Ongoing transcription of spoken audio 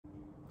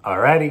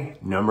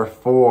Alrighty, number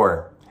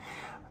 4.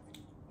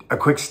 A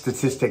quick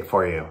statistic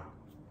for you.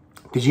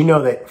 Did you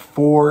know that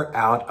 4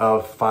 out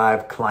of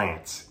 5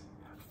 clients,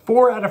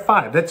 4 out of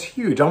 5, that's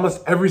huge.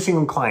 Almost every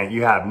single client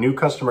you have, new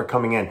customer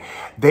coming in,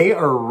 they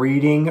are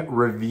reading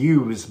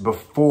reviews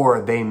before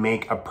they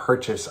make a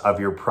purchase of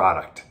your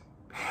product.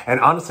 And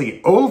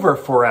honestly, over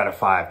 4 out of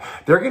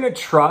 5, they're going to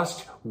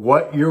trust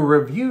what your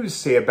reviews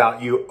say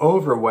about you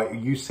over what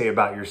you say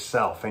about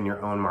yourself and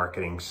your own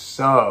marketing.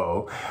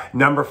 So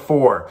number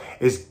 4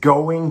 is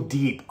going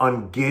deep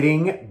on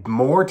getting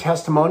more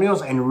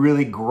testimonials and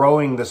really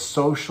growing the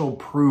social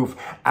proof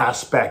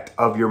aspect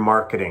of your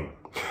marketing.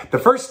 The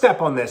first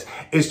step on this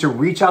is to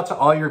reach out to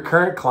all your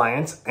current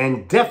clients,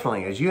 and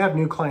definitely as you have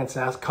new clients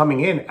coming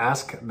in,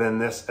 ask them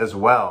this as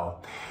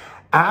well.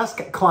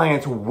 Ask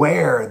clients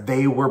where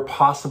they were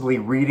possibly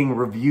reading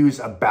reviews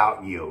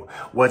about you.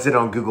 Was it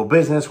on Google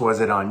Business?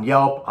 Was it on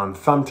Yelp, on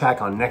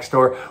Thumbtack, on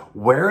Nextdoor?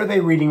 Where are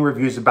they reading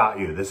reviews about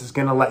you? This is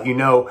going to let you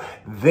know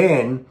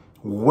then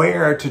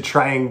where to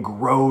try and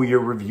grow your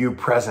review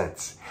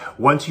presence.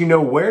 Once you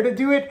know where to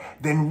do it,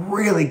 then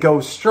really go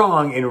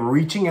strong in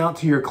reaching out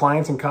to your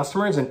clients and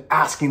customers and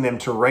asking them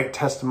to write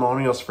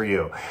testimonials for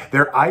you.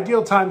 They're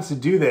ideal times to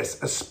do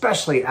this,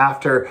 especially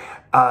after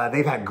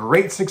they've had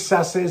great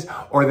successes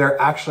or they're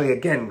actually,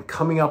 again,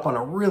 coming up on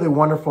a really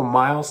wonderful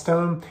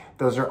milestone.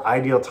 Those are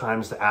ideal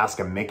times to ask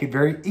them. Make it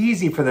very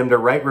easy for them to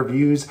write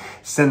reviews,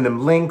 send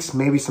them links,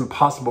 maybe some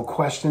possible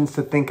questions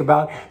to think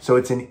about. So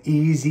it's an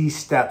easy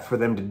step for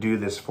them to do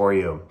this for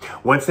you.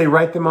 Once they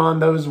write them on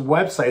those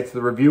websites,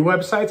 the review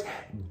websites,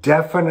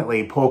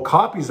 definitely pull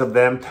copies of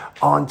them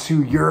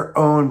onto your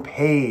own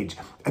page.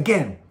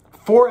 Again,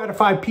 4 out of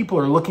 5 people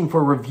are looking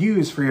for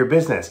reviews for your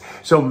business.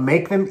 So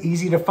make them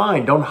easy to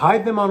find. Don't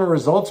hide them on a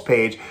results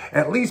page.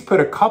 At least put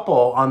a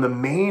couple on the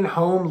main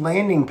home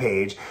landing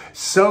page.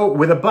 So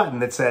with a button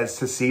that says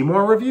to see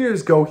more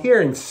reviews, go here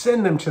and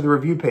send them to the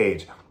review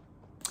page.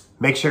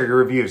 Make sure your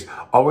reviews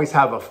always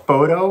have a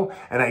photo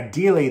and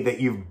ideally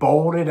that you've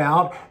bolded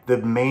out the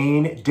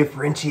main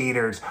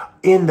differentiators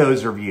in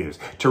those reviews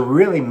to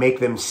really make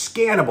them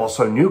scannable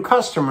so new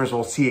customers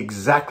will see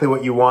exactly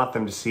what you want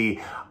them to see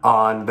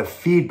on the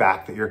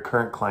feedback that your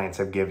current clients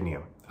have given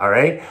you. All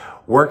right?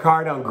 Work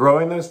hard on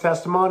growing those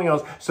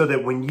testimonials so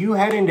that when you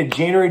head into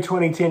January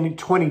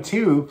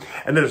 2022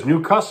 and those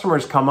new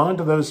customers come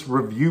onto those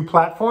review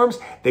platforms,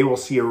 they will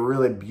see a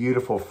really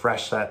beautiful,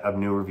 fresh set of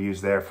new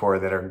reviews there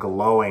that are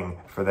glowing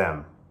for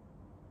them.